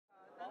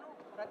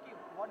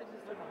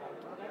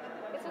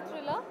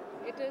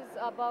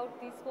about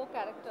these four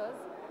characters.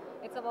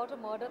 It's about a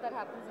murder that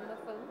happens in the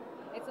film.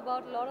 It's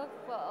about a lot of.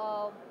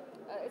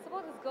 It's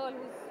about this girl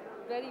who's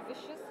very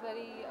vicious,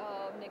 very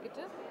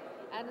negative,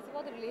 and it's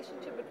about the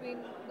relationship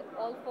between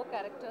all four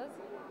characters.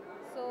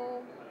 So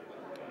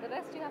the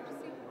rest you have to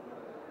see.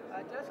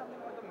 Tell us something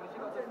about the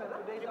music of the film.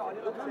 Today is the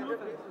audio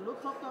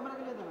looks of camera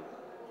के लिए देना.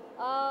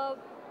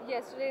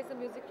 Yes, today is the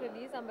music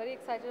release. I'm very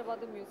excited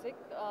about the music.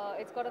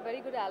 It's got a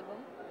very good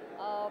album.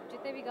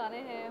 जितने भी गाने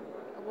हैं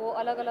वो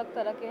अलग अलग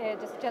तरह के हैं.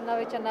 जैसे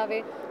चन्नावे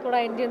चन्नावे थोड़ा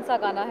इंडियन सा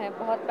गाना है,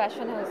 बहुत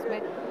पैशन है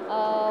उसमें.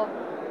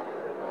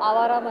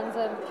 आवारा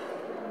मंजर,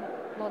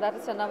 नो दैट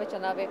इज़ चन्नावे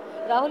चन्नावे.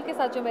 राहुल के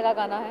साथ जो मेरा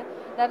गाना है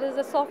that is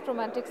a soft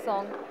romantic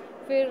song.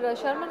 फिर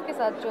शर्मन के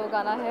साथ जो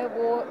गाना है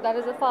वो that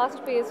is a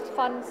fast paced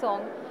fun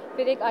song.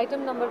 फिर एक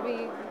आइटम नंबर भी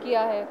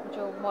किया है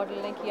जो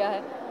मॉडल ने किया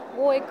है,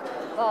 वो एक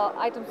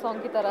आइटम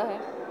सॉन्ग की तरह है.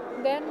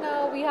 Then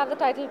we have the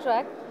title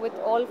track with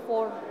all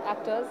four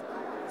actors,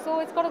 so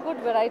it's got a good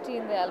variety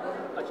in the album.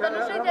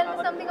 Tanushree, tell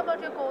me something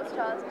about your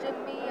co-stars,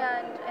 Jimmy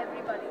and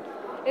everybody.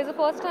 It's the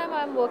first time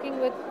I'm working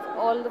with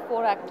all the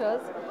four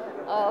actors.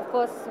 Of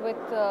course,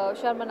 with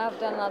Sharman I've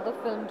done another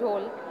film,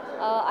 Dhol.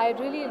 I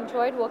really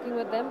enjoyed working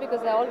with them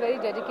because they're all very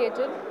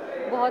dedicated.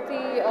 बहुत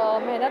ही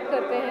मेहनत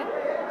करते हैं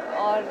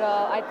और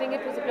I think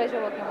it was a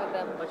pleasure working with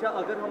them. अच्छा,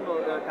 अगर हम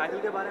title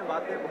के बारे में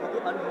बात करें, बहुत ही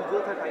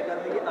अनयूजुअल सा टाइटल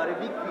है, ये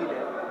अरेबिक फील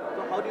है.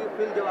 तो हाउ डू यू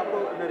फील जब आपको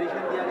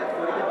नरेशन दिया गया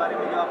स्टोरी के बारे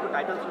में, जब आपको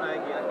टाइटल सुनाया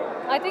गया?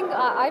 I think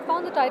I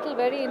found the title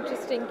very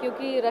interesting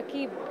क्योंकि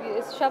रकीब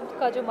इस शब्द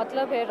का जो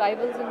मतलब है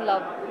राइवल्स इन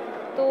लव.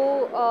 तो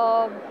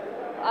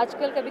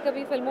आजकल कभी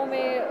कभी फिल्मों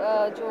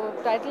में जो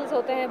टाइटल्स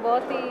होते हैं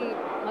बहुत ही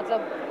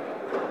मतलब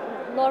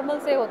नॉर्मल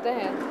से होते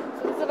हैं.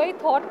 So it's a very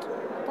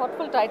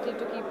thoughtful title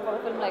to keep for a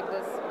film like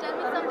this. Tell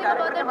me something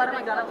about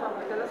the director.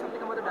 Tell us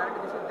something about the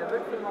director. This is debut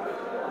film of his.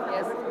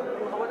 Yes.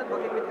 How was it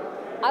working with him?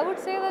 I would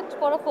say that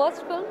for a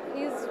first film,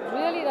 he's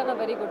really done a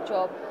very good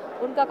job.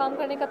 उनका काम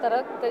करने का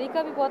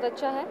तरीका भी बहुत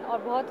अच्छा है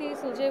और बहुत ही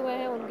सुलझे हुए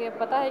हैं. उनके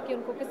पता है कि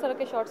उनको किस तरह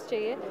के शॉट्स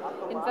चाहिए.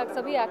 इनफैक्ट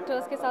सभी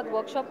एक्टर्स के साथ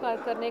वर्कशॉप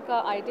करने का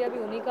आइडिया भी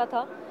उन्हीं का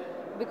था,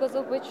 because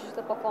of which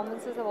the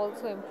performances have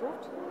also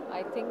improved.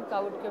 I think I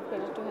would give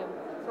credit to him.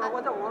 So how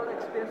was the overall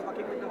experience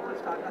working with the whole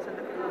star cast and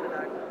the crew and the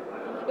director?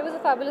 It was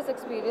a fabulous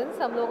experience.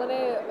 हम लोगों ने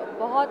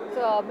बहुत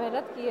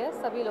मेहनत की है,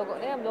 सभी लोगों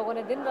ने. हम लोगों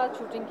ने दिन रात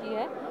शूटिंग की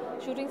है.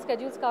 शूटिंग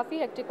स्केड्यूल्स काफ़ी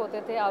हेक्टिक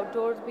होते थे,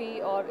 आउटडोर्स भी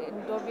और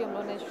इंडोर भी हम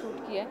लोगों ने शूट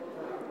किया है.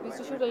 We used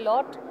to shoot a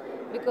lot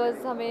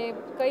because हमें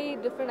कई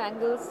डिफरेंट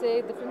एंगल्स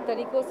से डिफरेंट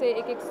तरीक़ों से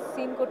एक एक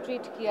सीन को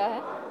ट्रीट किया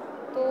है.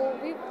 तो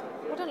we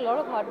put a lot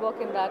of hard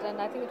work in that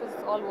and I think it was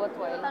all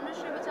worthwhile.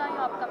 Tanushree, which are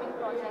your upcoming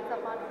projects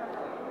apart from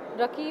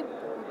that? Raqeeb,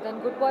 then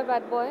Good Boy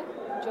Bad Boy,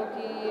 जो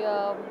कि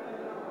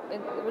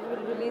it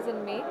will release in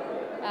May,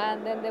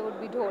 and then there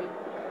would be Dhol.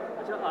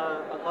 अच्छा,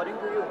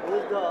 according to you, who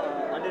is the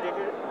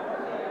underrated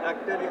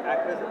actor or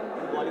actress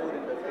in Bollywood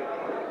industry?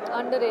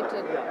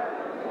 Underrated? Yeah.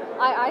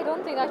 I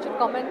don't think I should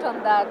comment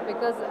on that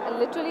because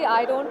literally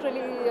I don't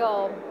really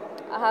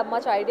have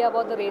much idea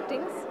about the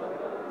ratings.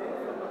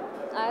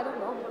 I don't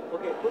know.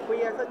 Okay, तो कोई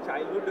ऐसा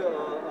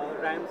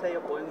childhood rhymes है या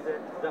poems है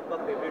जो आपका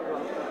favourite हो,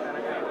 आप बताना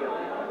चाहेंगे?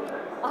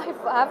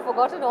 I have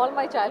forgotten all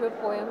my childhood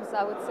poems,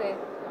 I would say.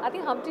 I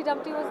think Humpty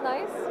Dumpty was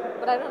nice,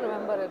 but I don't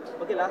remember it.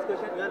 Okay, last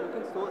question. You are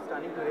looking so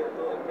stunning today.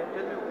 So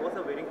tell me, what's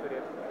the wearing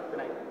today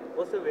tonight?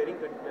 What's the wearing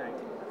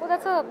tonight? Oh,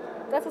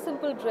 that's a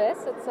simple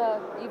dress. It's a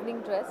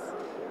evening dress,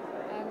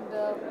 and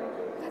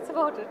that's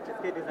about it.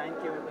 इसके design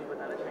के बारे में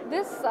बताना चाहेंगे?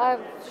 This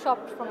I've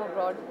shopped from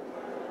abroad.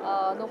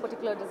 No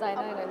particular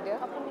designer in India.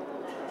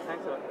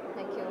 Thanks a lot.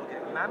 Thank you.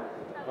 Ma'am?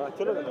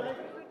 चलो